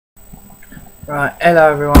Right,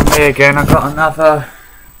 hello everyone, me again. I've got another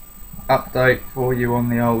update for you on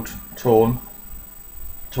the old tornado.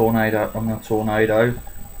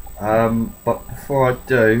 But before I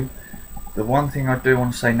do, the one thing I do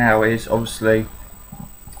want to say now is obviously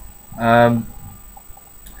I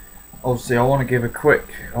want to give a quick,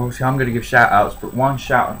 obviously I'm going to give shout outs, but one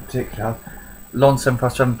shout out in particular,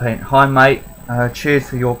 Lon757 Paint. Hi mate, cheers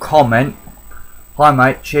for your comment. Hi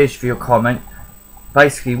mate, cheers for your comment.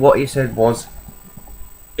 Basically what he said was,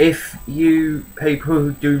 if you people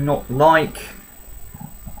who do not like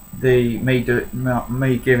me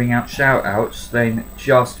giving out shout outs, then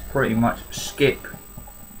just pretty much skip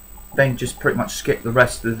the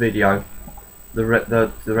rest of the video. The rest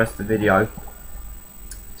of the video.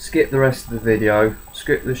 Skip the rest of the video.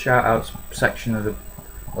 Skip the shout outs section of the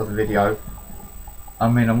video. I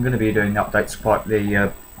mean, I'm going to be doing the updates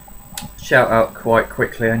shout out quite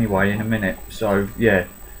quickly anyway in a minute. So yeah.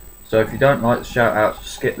 So if you don't like the shout outs,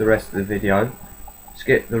 skip the rest of the video.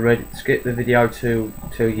 Skip the video till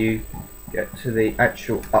you get to the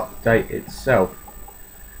actual update itself.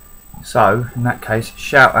 So in that case,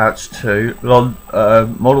 shout outs to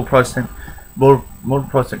Model Processing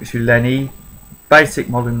to Lenny, Basic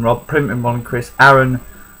Modeling Rob, Primitive Modeling Chris, Aaron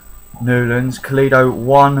Newlands,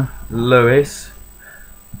 gr.1 Lewis,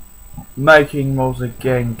 Making Models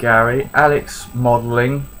Again Gary, Alex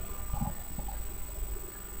Modeling,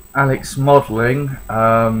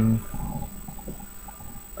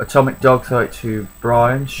 Atomic Dog 32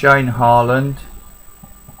 Brian, Shane Harland,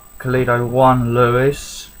 gr.1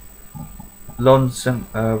 Lewis, Waterloo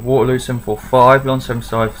 745,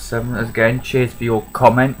 Lon757. Again, cheers for your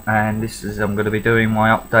comment. And this is, I'm going to be doing my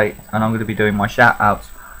update and I'm going to be doing my shout outs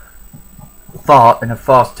in a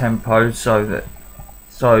fast tempo, so that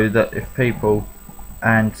if people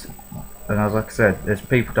and as like I said, if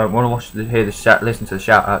people don't want to listen to the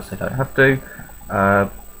shout outs, they don't have to.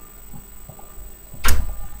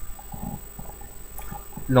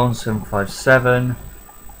 Lon757,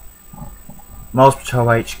 Miles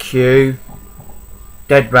Patrol HQ,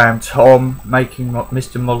 Dead Ram Tom, Making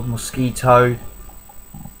Mr. Model Mosquito,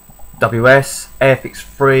 WS, Airfix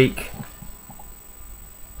Freak,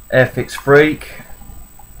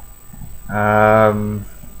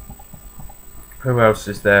 who else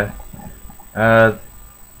is there?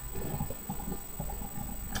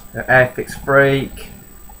 Airfix Freak,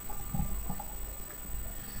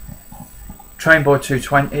 Trainboy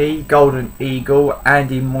 220, Golden Eagle,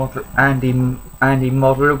 Andy Model,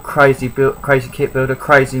 Crazy Kit Builder,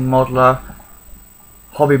 Crazy Modeler,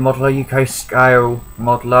 Hobby Modeler, UK Scale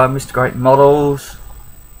Modeler, Mr. Great Models.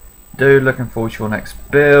 Dude, looking forward to your next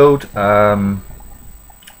build.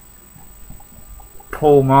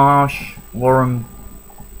 Paul Marsh, Warren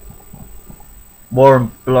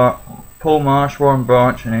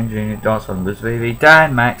Branch, and Engineer Dance Numbers, Vivi,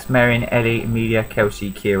 Dan, Max, Marion, Ellie, Amelia,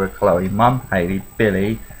 Kelsey, Kira, Chloe, Mum, Haley,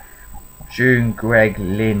 Billy, June, Greg,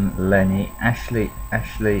 Lynn, Lenny, Ashley,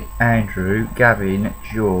 Andrew, Gavin,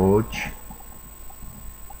 George,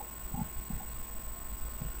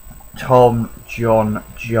 Tom, John,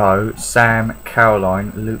 Joe, Sam,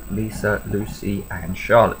 Caroline, Luke, Lisa, Lucy, and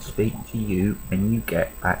Charlotte. Speak to you when you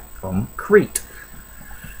get back from Crete.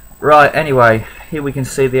 Right, anyway, here we can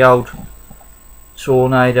see the old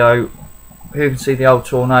tornado. Here you can see the old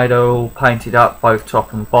tornado all painted up, both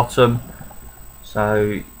top and bottom.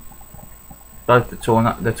 So both the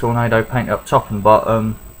tornado painted up top and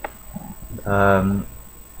bottom.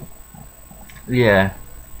 Yeah,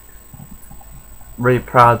 really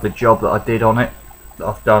proud of the job that I did on it. That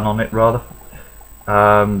I've done on it rather.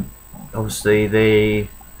 Obviously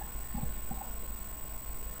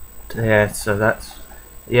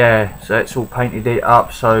so it's all painted it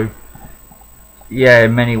up. So yeah,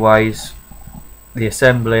 in many ways the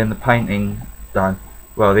assembly and the painting done.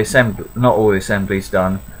 Well, the assembly, not all the assembly's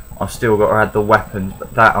done. I've still got to add the weapons,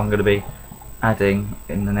 but that I'm going to be adding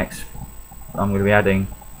in the next. In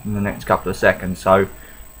the next couple of seconds. So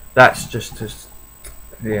that's just going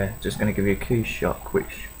to give you a key shock,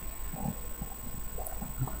 which.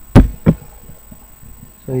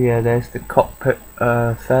 So yeah, there's the cockpit.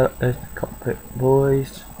 There's the cockpit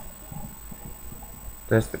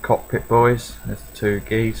boys. There's the two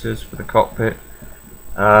geezers for the cockpit.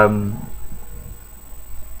 And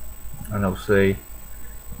obviously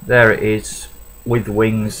there it is with the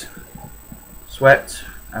wings swept,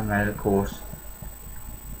 and then of course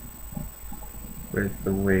with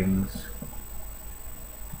the wings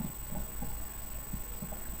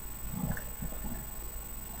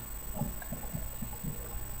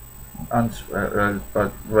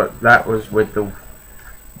but that was with the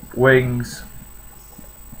wings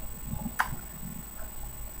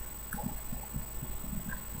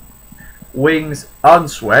wings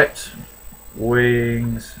unswept,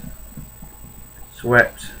 wings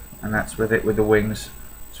swept, and that's with it with the wings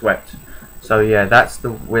swept. So yeah, that's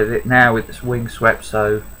the with it now with this wing swept.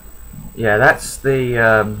 So yeah, that's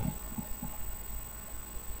the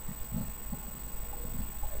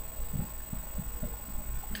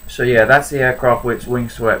so yeah, that's the aircraft with its wing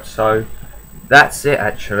swept. So that's it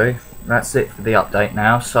actually. That's it for the update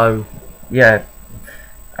now. So yeah,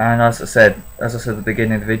 and as I said at the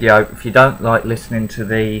beginning of the video, if you don't like listening to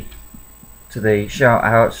the shout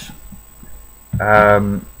outs,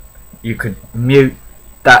 you could mute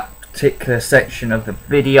that particular section of the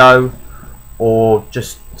video, or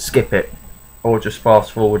just skip it, or just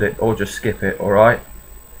fast forward it, or just skip it. Alright,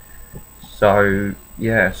 so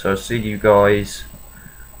yeah, so I'll see you guys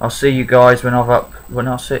when I'll see you guys when I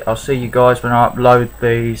upload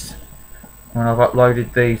these, when I upload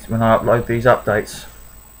these updates,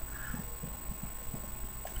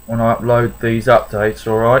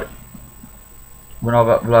 alright,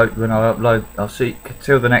 I'll see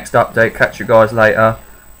till the next update. Catch you guys later.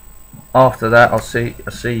 After that, I'll see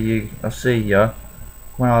you I'll see you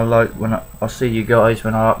guys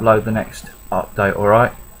when I upload the next update.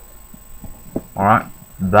 Alright,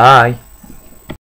 bye.